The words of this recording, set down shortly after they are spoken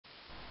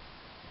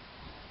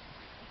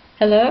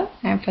Hello,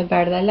 I'm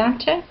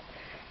Lante.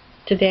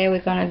 Today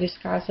we're going to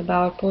discuss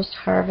about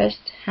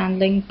post-harvest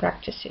handling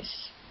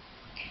practices.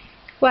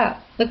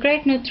 Well, the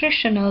great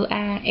nutritional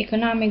and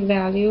economic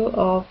value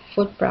of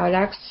food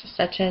products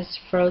such as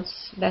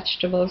fruits,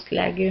 vegetables,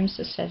 legumes,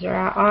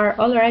 etc. are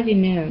already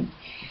known.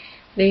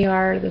 They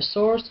are the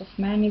source of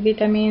many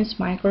vitamins,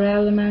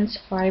 microelements,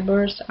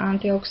 fibers,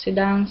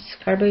 antioxidants,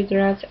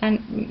 carbohydrates,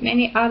 and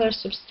many other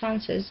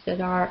substances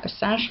that are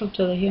essential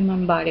to the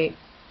human body.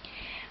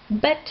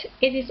 But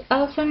it is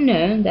also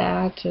known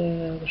that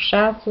the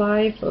shelf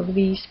life of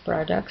these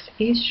products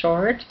is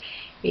short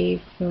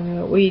if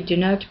we do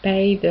not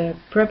pay the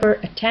proper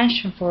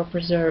attention for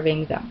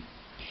preserving them.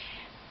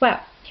 Well,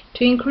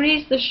 to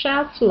increase the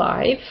shelf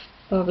life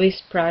of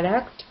this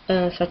product,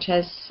 such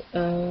as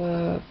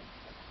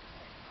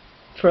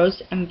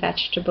fruits and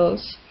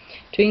vegetables,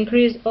 to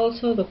increase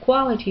also the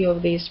quality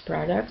of these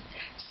products,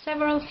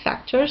 several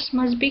factors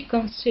must be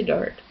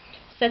considered,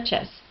 such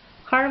as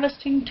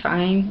harvesting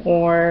time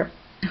or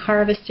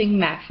harvesting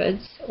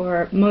methods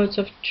or modes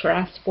of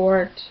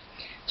transport,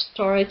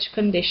 storage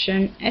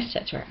condition,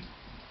 etc.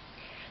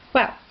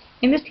 Well,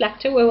 in this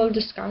lecture we will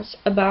discuss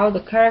about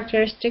the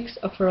characteristics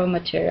of raw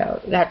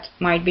material that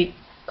might be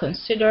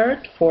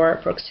considered for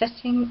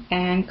processing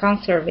and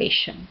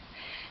conservation.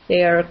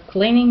 Their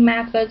cleaning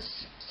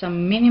methods,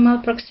 some minimal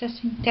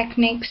processing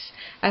techniques,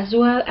 as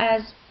well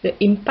as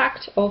the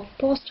impact of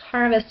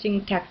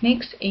post-harvesting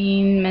techniques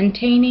in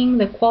maintaining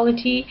the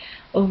quality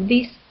of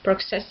this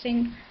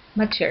processing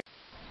material.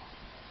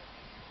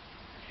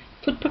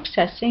 Food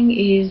processing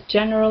is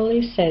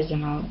generally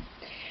seasonal,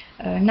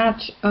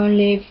 not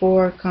only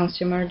for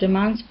consumer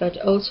demands but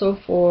also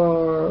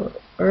for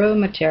raw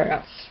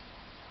materials.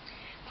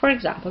 For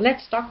example,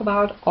 let's talk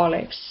about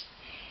olives.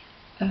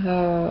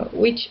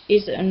 Which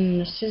is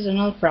a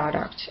seasonal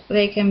product.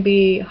 They can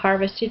be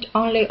harvested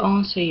only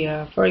once a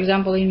year. For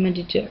example, in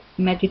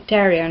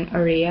Mediterranean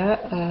area,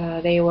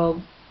 they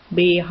will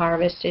be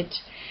harvested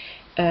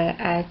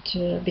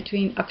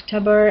between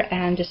October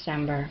and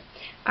December.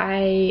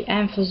 I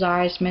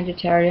emphasize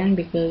Mediterranean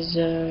because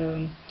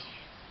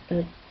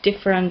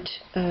different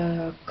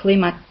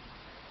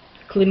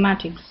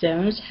climatic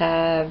zones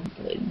have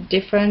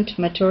different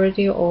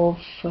maturity of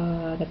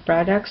the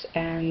products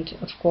and,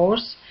 of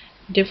course,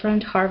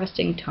 different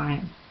harvesting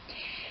time.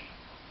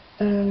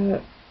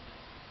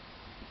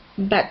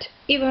 But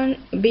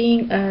even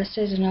being a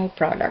seasonal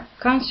product,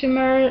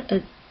 consumer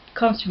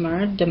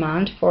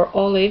demand for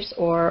olives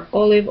or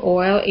olive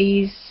oil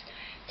is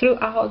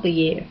throughout the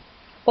year.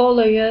 All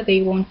the year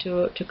they want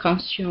to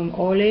consume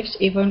olives,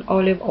 even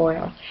olive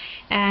oil,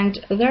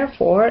 and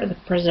therefore the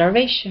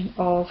preservation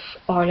of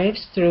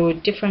olives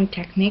through different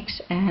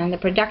techniques and the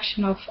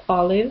production of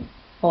olive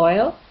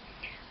oil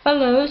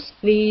allows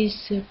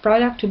this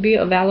product to be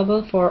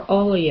available for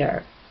all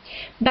year.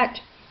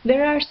 But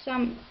there are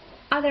some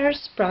other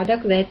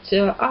products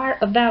that are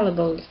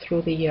available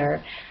through the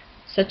year,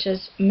 such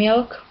as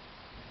milk,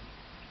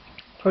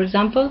 for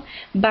example,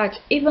 but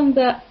even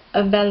the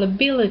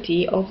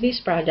availability of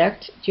this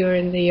product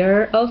during the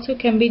year also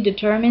can be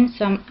determined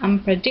some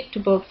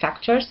unpredictable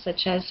factors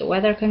such as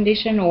weather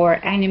condition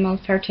or animal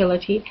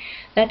fertility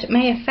that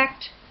may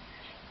affect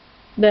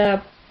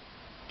the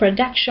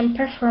production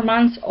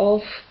performance of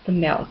the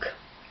milk.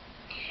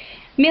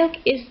 Milk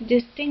is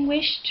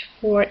distinguished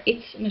for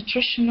its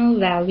nutritional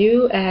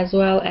value as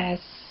well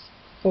as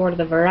for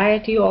the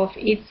variety of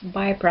its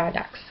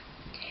byproducts.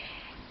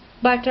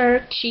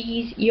 Butter,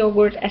 cheese,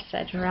 yogurt,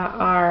 etc.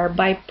 are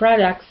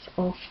byproducts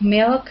of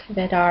milk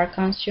that are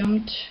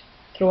consumed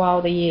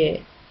throughout the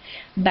year.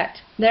 But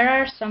there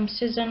are some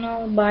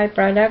seasonal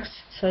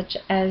byproducts such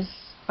as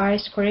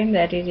ice cream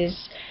that it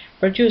is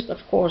produced, of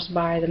course,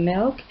 by the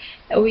milk,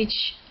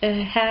 which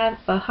have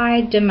a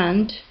high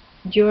demand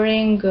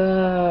during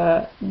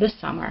the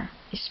summer,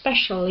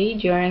 especially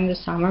during the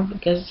summer,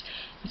 because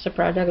it's a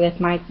product that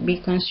might be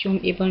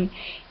consumed even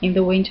in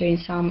the winter in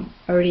some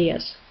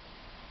areas.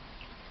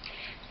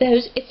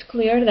 Thus, it's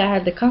clear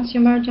that the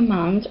consumer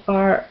demands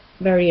are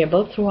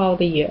variable throughout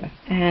the year,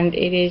 and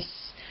it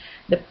is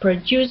the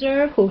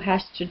producer who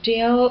has to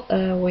deal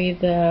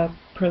with the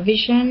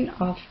provision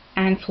of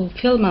and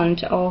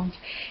fulfillment of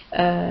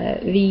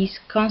these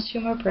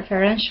consumer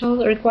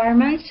preferential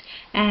requirements,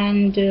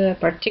 and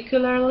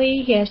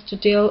particularly he has to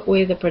deal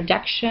with the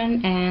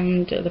production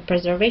and the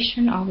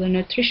preservation of the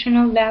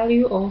nutritional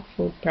value of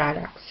food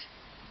products.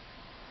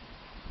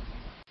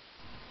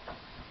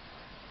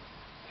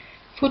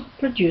 Food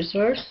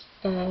producers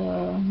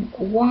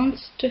want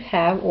to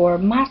have or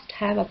must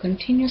have a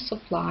continuous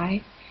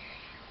supply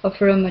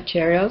of raw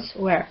materials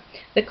where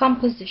the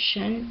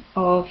composition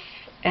of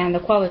and the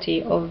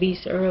quality of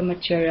these raw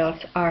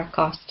materials are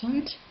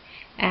constant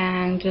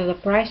and the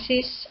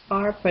prices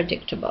are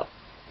predictable.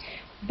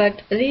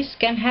 But this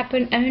can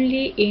happen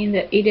only in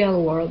the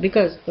ideal world,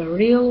 because the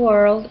real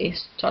world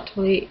is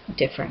totally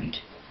different.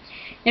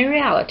 In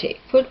reality,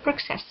 food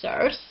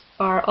processors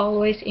are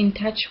always in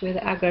touch with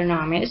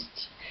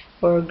agronomists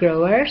or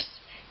growers,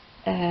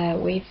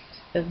 with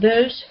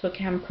those who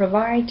can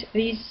provide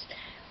these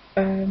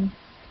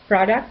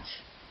products,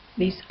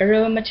 these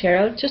raw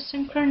material, to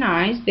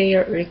synchronize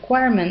their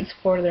requirements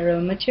for the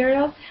raw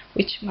material,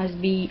 which must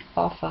be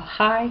of a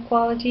high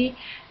quality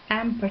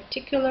and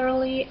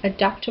particularly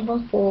adaptable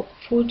for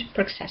food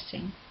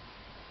processing.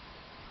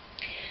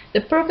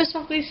 The purpose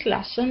of this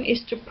lesson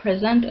is to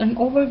present an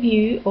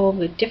overview of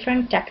the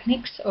different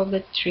techniques of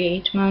the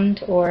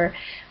treatment or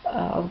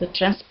of the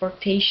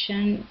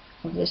transportation,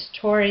 of the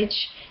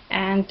storage,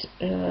 and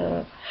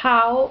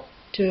how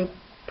to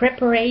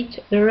prepare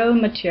the raw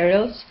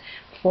materials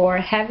for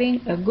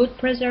having a good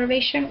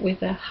preservation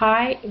with a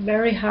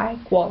very high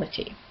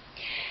quality.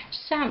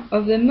 Some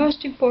of the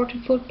most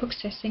important food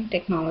processing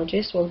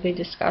technologies will be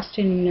discussed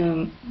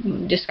in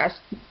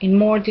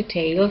more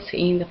details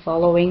in the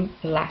following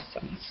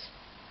lessons.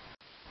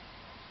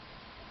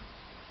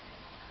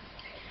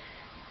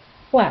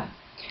 Well,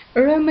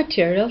 raw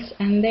materials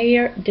and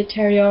their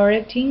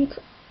deteriorating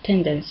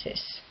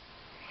tendencies.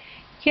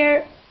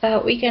 Here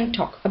we can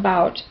talk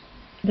about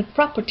the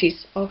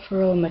properties of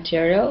raw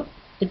material,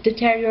 the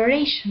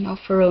deterioration of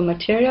raw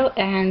material,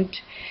 and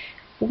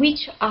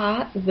which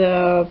are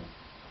the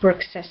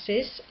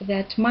processes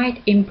that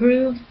might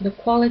improve the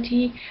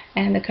quality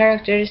and the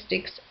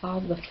characteristics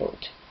of the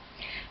food.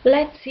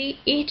 Let's see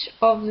each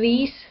of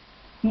these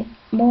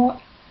more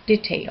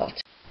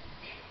detailed.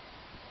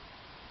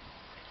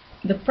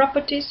 The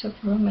properties of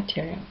raw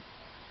material.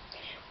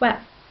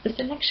 Well, the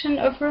selection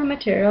of raw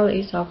material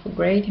is of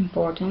great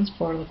importance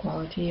for the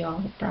quality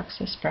of the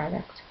processed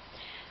product.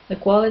 The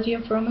quality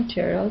of raw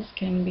materials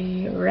can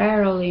be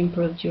rarely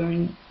improved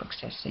during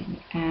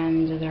processing,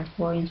 and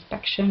therefore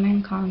inspection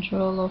and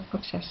control of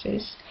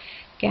processes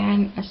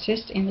can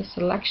assist in the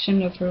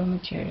selection of raw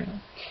material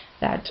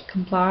that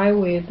comply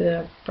with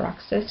the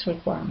process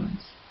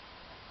requirements.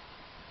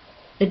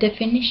 The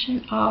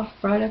definition of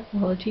product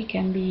quality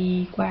can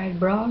be quite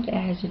broad,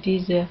 as it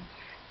is a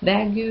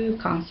vague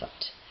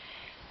concept.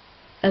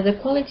 The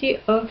quality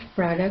of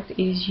product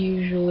is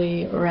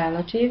usually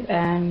relative,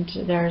 and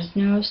there is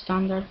no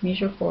standard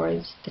measure for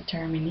its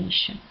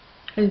determination.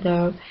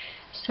 Although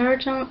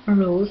certain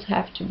rules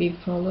have to be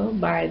followed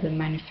by the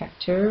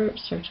manufacturer,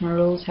 certain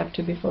rules have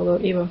to be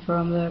followed even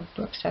from the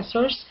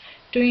processors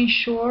to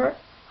ensure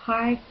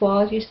high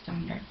quality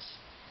standards.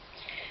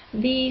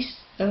 These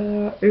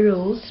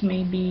rules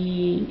may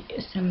be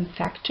some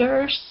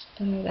factors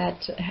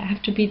that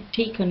have to be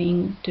taken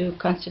into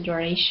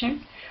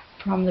consideration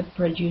from the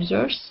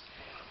producers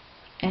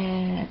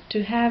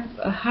to have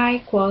high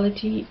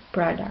quality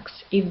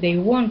products. If they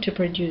want to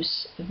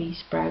produce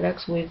these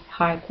products with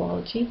high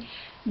quality,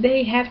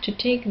 they have to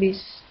take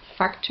these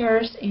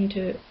factors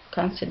into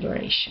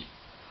consideration,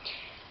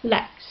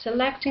 like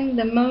selecting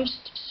the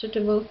most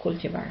suitable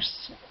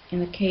cultivars in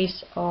the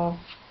case of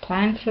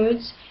plant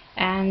foods,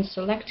 and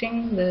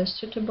selecting the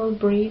suitable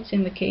breeds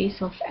in the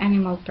case of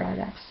animal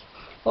products.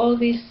 All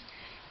this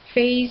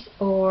phase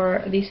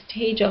or this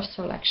stage of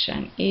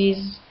selection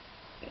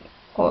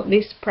or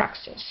this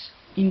process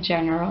in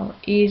general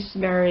is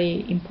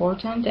very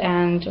important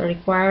and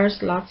requires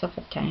lots of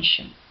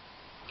attention.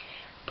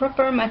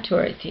 Proper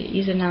maturity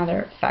is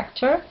another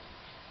factor.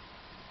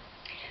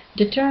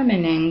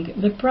 Determining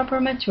the proper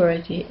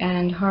maturity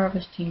and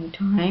harvesting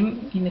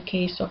time in the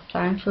case of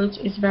plant foods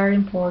is very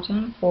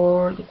important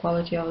for the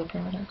quality of the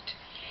product.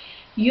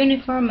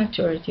 Uniform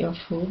maturity of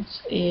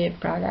foods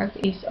product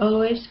is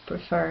always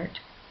preferred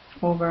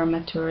over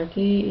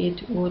maturity.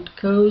 It would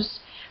cause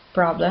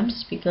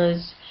problems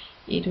because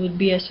it would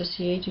be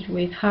associated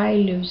with high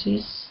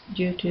losses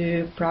due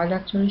to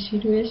product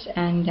residues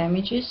and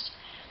damages,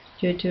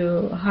 due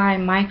to high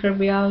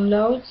microbial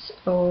loads,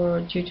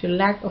 or due to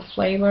lack of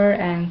flavor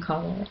and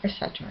color,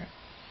 etc.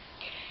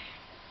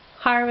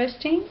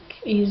 Harvesting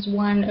is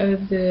one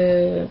of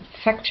the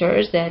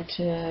factors that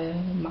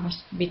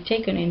must be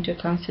taken into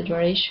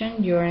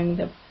consideration during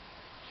the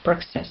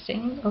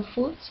processing of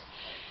foods.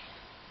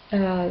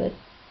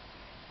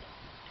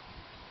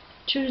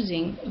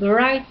 Choosing the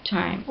right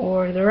time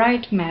or the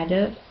right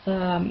method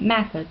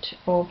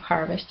of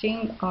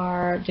harvesting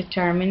are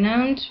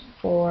determinant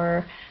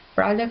for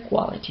product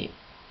quality.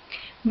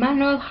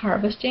 Manual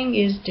harvesting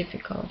is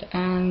difficult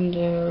and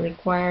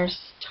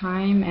requires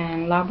time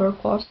and labor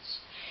costs,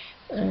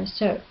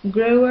 so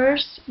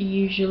growers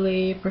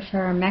usually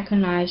prefer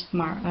mechanized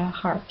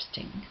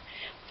harvesting.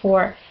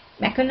 For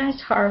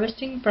mechanized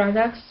harvesting,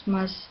 products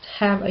must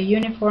have a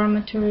uniform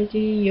maturity,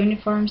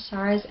 uniform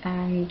size,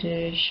 and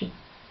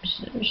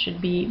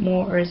should be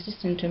more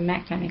resistant to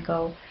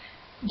mechanical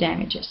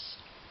damages.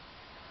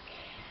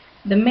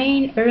 The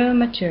main raw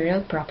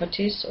material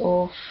properties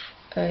of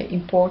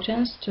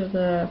importance to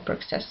the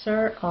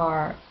processor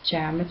are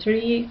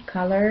geometry,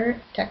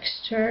 color,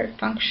 texture,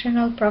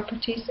 functional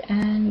properties,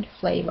 and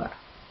flavor.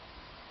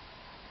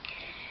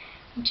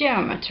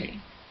 Geometry.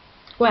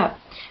 Well,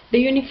 the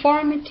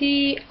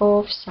uniformity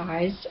of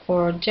size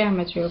or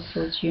geometry of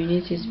food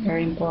units is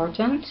very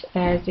important,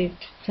 as it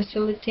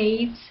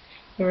facilitates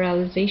the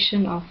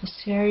realization of a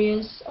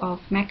series of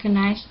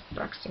mechanized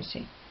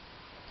processing.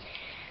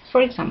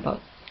 For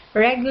example,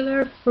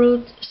 regular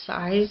fruit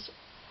size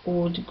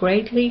would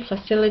greatly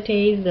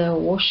facilitate the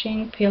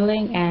washing,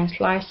 peeling, and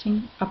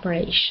slicing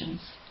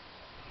operations.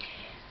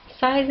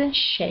 Size and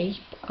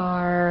shape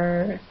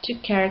are two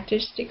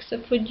characteristics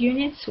of food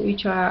units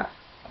which are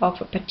of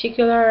a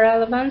particular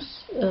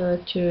relevance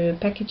to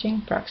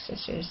packaging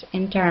processes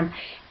in terms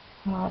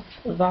of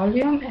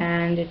volume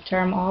and in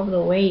terms of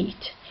the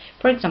weight.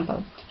 For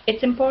example,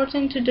 it's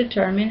important to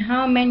determine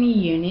how many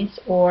units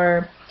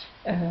or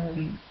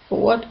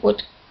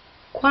what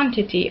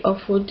quantity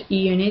of food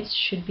units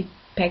should be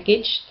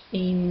packaged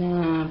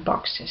in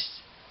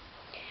boxes.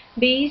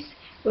 These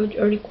would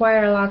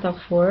require a lot of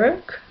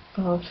work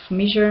of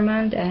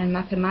measurement and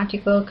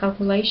mathematical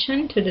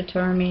calculation to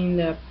determine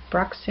the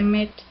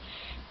approximate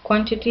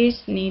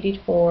quantities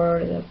needed for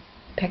the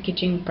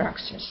packaging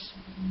process.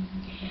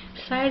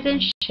 Size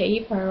and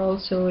shape are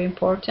also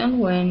important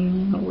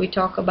when we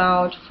talk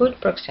about food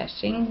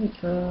processing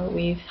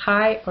with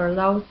high or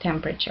low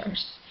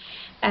temperatures,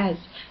 as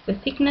the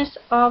thickness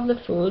of the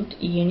food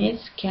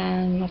units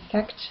can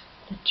affect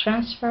the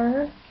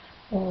transfer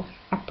of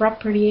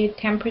appropriate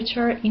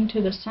temperature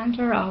into the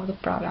center of the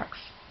products.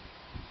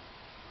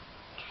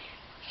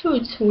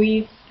 Foods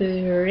with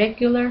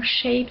regular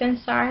shape and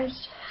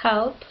size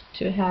help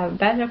to have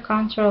better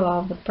control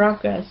of the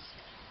progress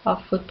of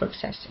food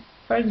processing.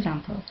 For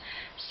example,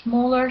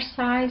 smaller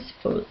size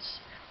foods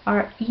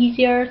are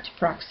easier to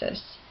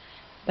process,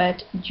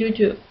 but due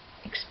to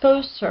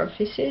exposed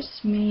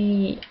surfaces,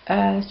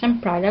 some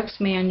products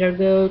may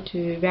undergo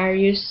to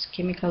various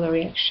chemical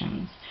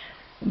reactions.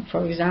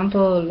 For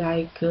example,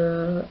 like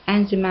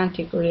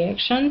enzymatic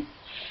reaction,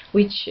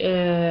 which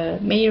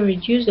may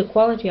reduce the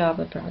quality of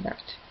the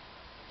product.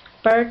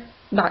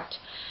 But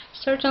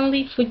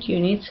certainly food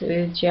units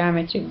with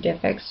geometric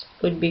defects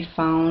would be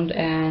found,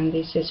 and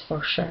this is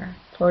for sure.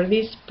 For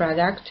this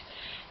product,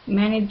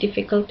 many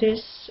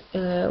difficulties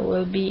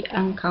will be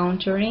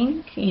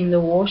encountering in the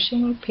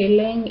washing,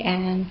 peeling,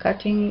 and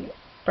cutting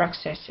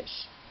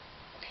processes.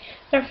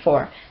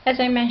 Therefore, as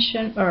I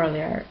mentioned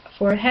earlier,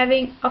 for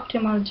having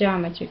optimal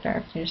geometric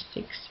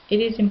characteristics, it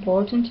is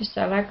important to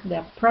select the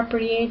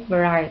appropriate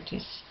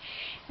varieties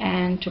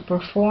and to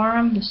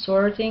perform the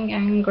sorting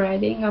and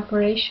grading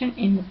operation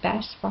in the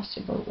best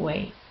possible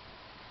way.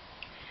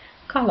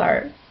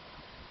 Color.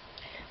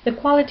 The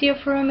quality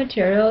of raw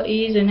material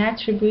is an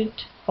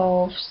attribute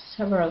of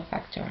several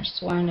factors.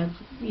 One of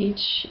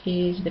which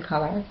is the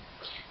color.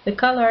 The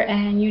color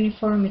and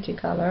uniformity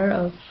color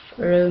of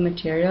raw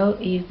material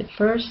is the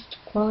first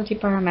quality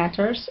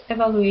parameters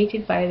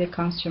evaluated by the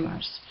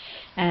consumers,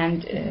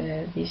 and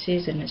this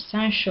is an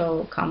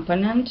essential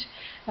component,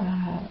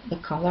 the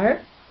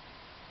color,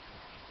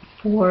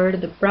 for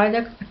the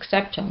product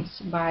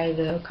acceptance by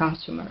the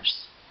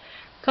consumers.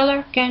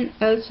 Color can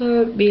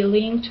also be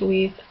linked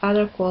with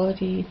other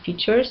quality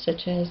features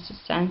such as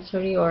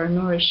sensory or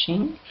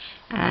nourishing,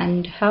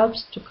 and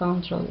helps to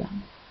control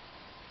them.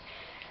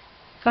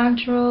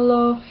 Control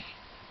of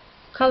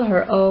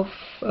color of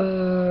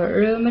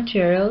raw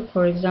material,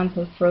 for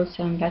example fruits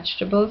and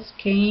vegetables,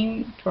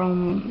 came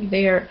from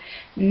their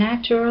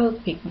natural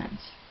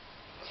pigments,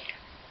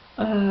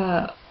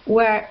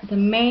 where the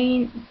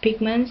main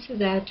pigments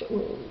that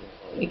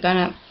we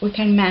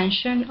can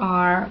mention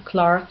are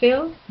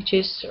chlorophyll, which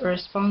is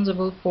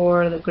responsible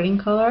for the green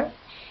color,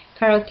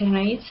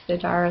 carotenoids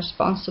that are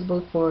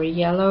responsible for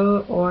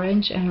yellow,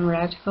 orange, and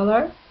red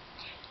color,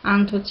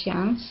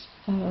 anthocyanins,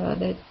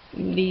 that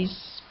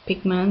these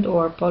pigment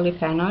or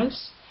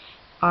polyphenols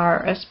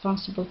are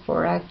responsible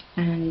for red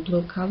and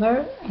blue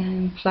color,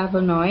 and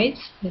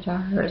flavonoids that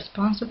are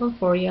responsible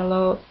for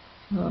yellow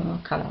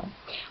color.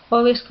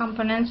 All these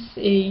components,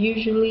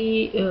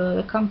 usually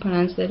the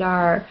components that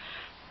are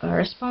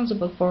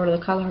responsible for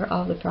the color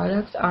of the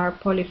product, are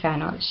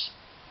polyphenols.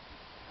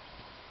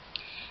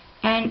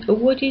 And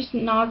what is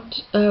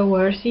not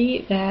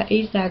worthy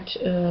is that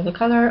the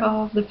color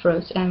of the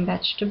fruits and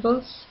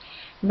vegetables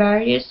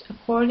varies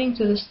according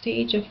to the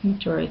stage of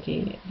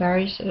maturity,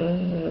 varies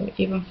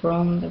even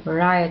from the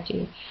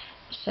variety,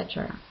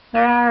 etc.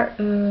 There are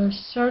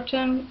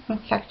certain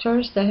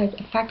factors that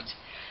affect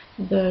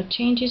the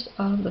changes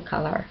of the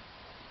color.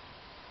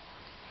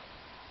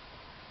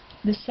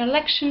 The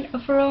selection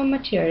of raw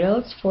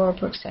materials for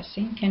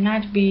processing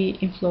cannot be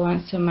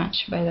influenced so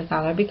much by the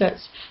color,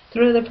 because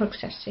through the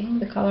processing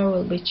the color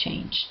will be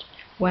changed.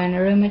 When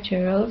raw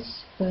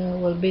materials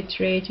will be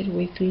treated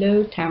with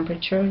low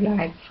temperature,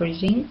 like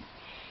freezing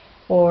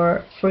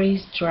or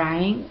freeze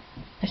drying,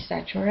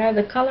 etc.,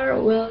 the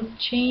color will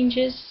change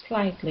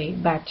slightly,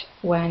 but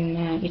when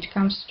it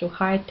comes to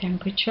high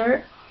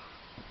temperature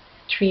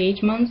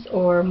treatments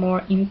or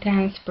more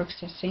intense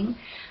processing,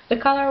 the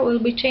color will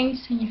be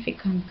changed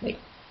significantly.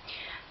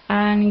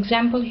 An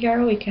example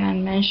here we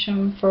can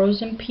mention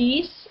frozen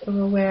peas,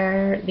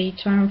 where they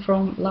turn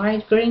from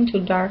light green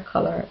to dark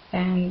color,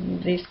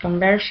 and this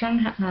conversion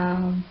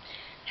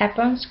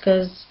happens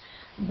because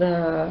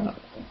the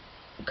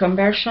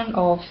conversion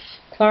of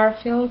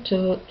chlorophyll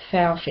to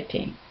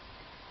phytin.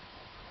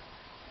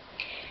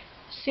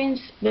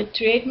 Since the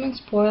treatment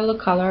spoil the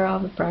color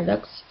of the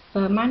products,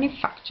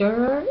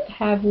 manufacturers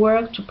have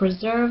worked to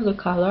preserve the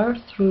color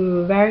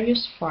through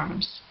various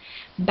forms,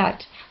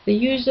 but the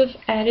use of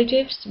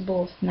additives,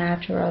 both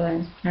natural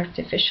and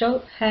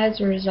artificial, has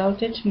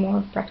resulted in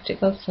more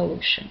practical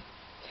solution.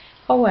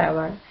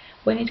 However,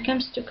 when it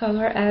comes to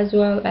color as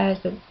well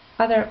as the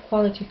other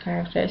quality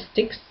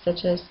characteristics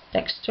such as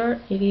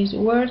texture, it is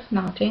worth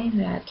noting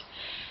that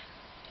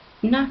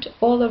not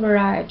all the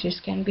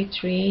varieties can be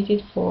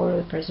treated for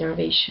the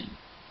preservation.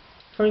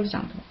 For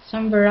example,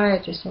 some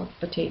varieties of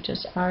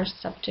potatoes are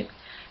subject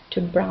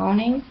to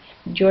browning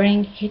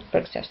during heat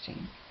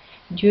processing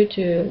due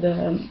to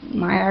the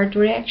Maillard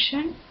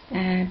reaction,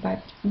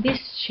 but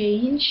this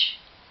change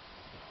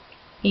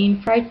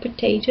in fried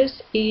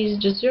potatoes is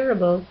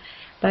desirable,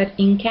 but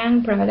in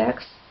canned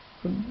products,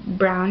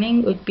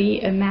 browning would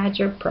be a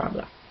major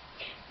problem.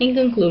 In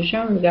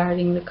conclusion,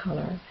 regarding the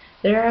color,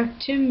 there are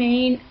two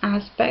main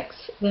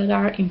aspects that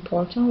are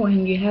important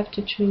when you have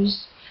to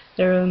choose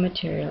the raw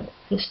material: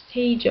 the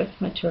stage of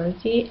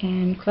maturity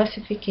and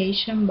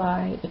classification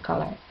by the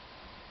color.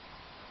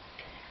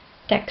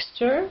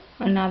 Texture,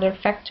 another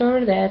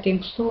factor that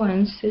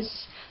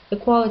influences the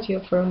quality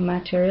of raw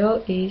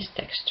material, is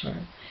texture.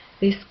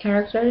 This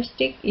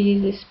characteristic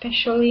is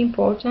especially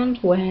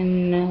important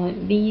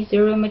when these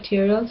raw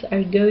materials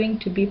are going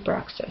to be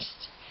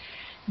processed.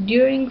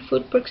 During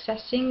food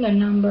processing, a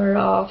number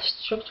of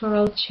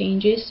structural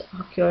changes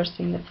occurs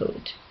in the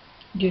food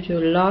due to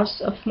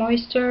loss of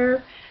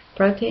moisture,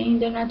 protein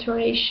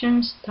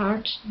denaturation,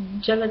 starch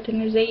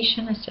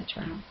gelatinization,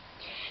 etc.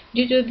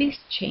 Due to these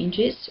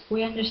changes,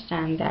 we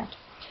understand that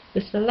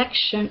the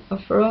selection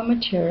of raw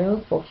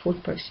material for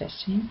food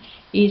processing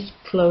is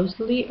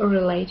closely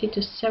related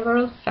to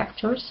several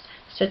factors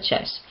such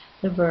as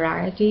the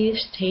variety,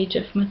 stage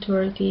of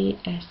maturity,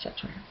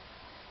 etc.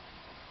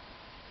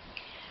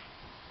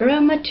 Raw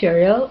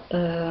material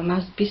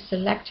must be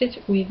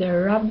selected with a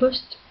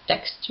robust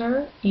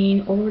texture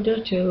in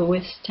order to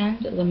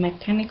withstand the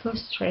mechanical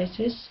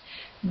stresses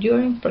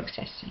during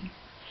processing,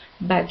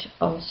 but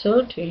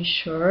also to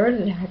ensure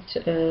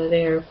that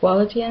their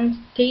quality and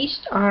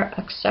taste are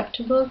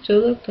acceptable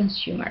to the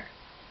consumer.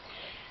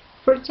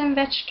 Fruits and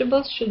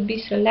vegetables should be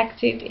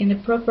selected in the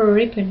proper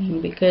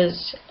ripening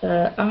because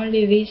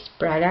only these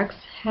products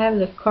have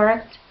the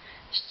correct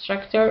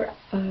structure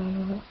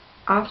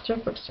after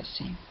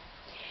processing.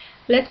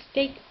 Let's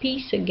take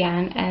peas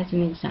again as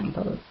an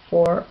example.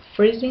 For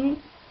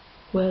freezing,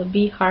 will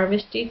be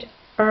harvested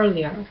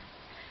earlier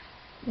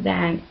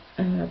than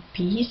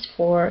peas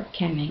for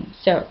canning.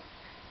 So,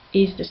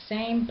 it's the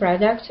same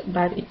product,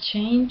 but it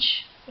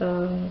changed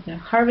the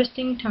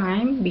harvesting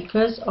time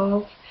because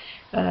of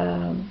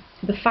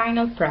the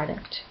final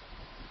product.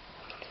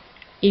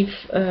 If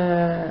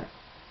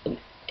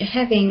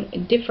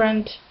having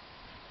different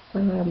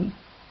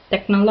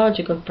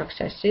technological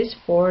processes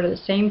for the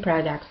same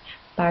product,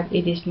 but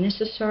it is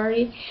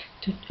necessary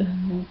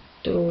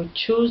to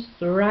choose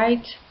the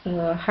right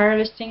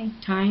harvesting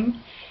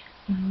time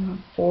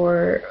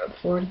for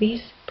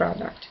this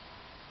product,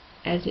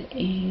 as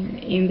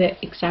in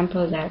the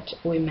example that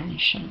we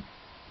mentioned.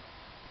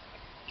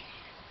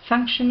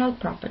 Functional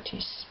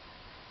properties.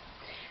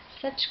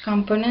 Such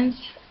components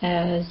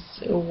as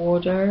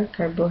water,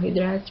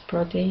 carbohydrates,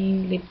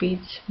 protein,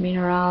 lipids,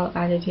 mineral,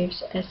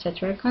 additives,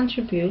 etc.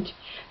 contribute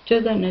to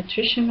the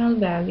nutritional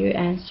value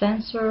and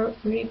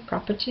sensory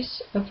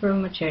properties of raw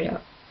material.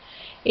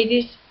 It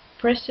is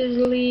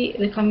precisely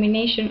the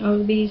combination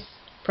of these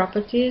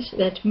properties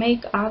that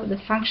make up the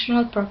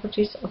functional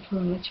properties of raw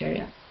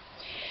material.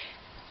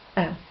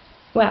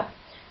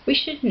 We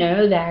should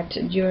know that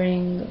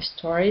during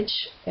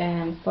storage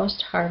and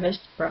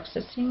post-harvest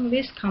processing,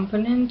 this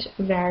component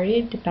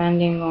varied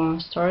depending on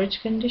storage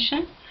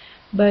condition,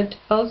 but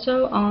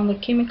also on the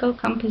chemical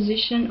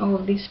composition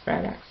of these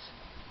products.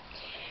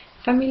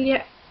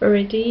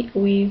 Familiarity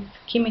with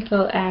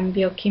chemical and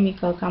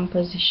biochemical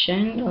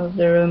composition of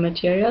the raw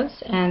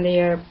materials and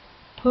their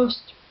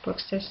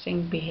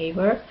post-processing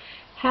behavior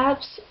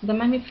helps the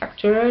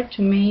manufacturer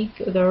to make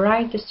the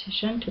right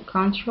decision to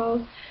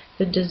control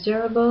the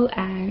desirable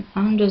and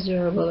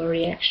undesirable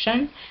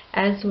reaction,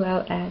 as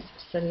well as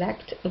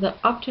select the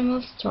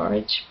optimal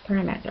storage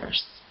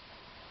parameters.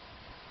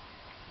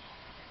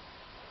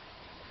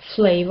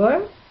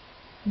 Flavor.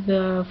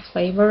 The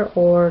flavor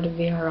or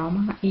the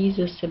aroma is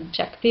a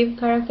subjective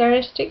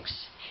characteristic.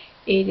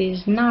 It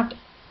is not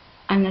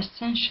an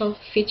essential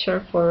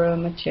feature for raw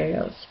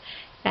materials,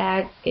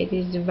 as it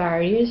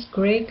varies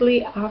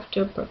greatly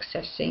after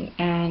processing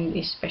and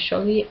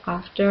especially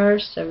after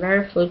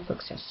severe food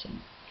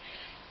processing.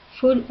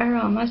 Food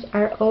aromas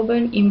are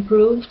often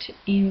improved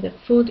in the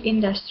food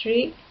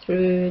industry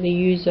through the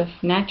use of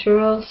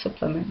natural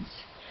supplements.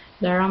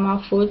 The aroma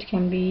of food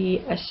can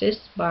be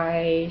assessed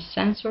by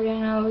sensory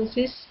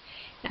analysis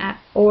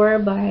or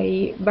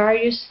by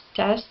various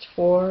tests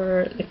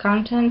for the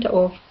content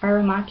of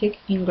aromatic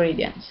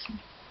ingredients.